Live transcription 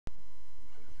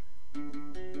In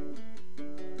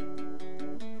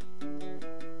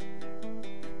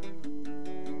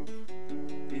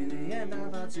the end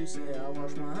I've had to say I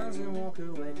wash my hands and walk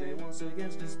away. Fate once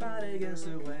against despite against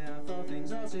the way I thought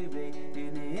things ought to be.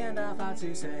 In the end I've had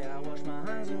to say I wash my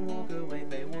hands and walk away.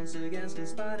 Fate once against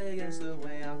despite against the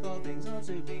way I thought things ought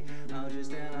to be. I'll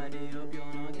just L.I.D, hope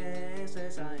you're not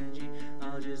K-S-S-I-N-G.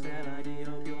 I'll just L.I.D,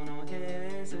 hope you're not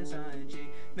K-S-S-I-N-G.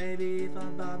 Maybe if I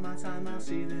bide my time I'll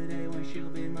see the day when she'll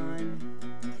be mine.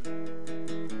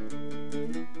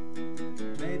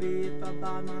 Maybe if I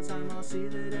bide my time I'll see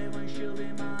the day when she'll be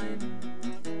mine.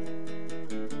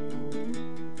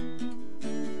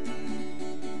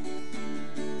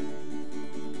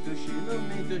 Does she love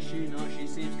me, does she not? She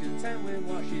seems content with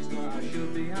what she's got. I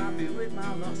should be happy with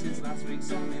my lot since last week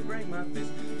saw me break my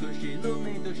fist. Does she love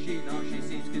me, does she not? She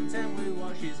seems content with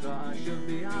what she's got. I should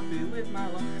be happy with my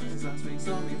lot since last week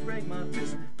saw me break my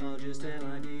fist. I'll just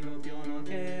L.I.D, hope you're not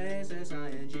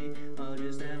K-S-S-I-N-G. I'll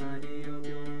just L.I.D, hope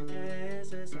you're not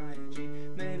K-S-S-I-N-G.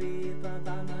 Maybe if I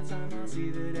bide my time I'll see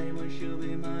the day when she'll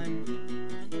be mine.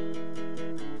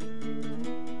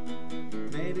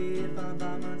 Maybe if I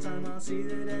bide my time I'll see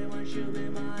the day when she'll be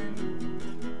mine.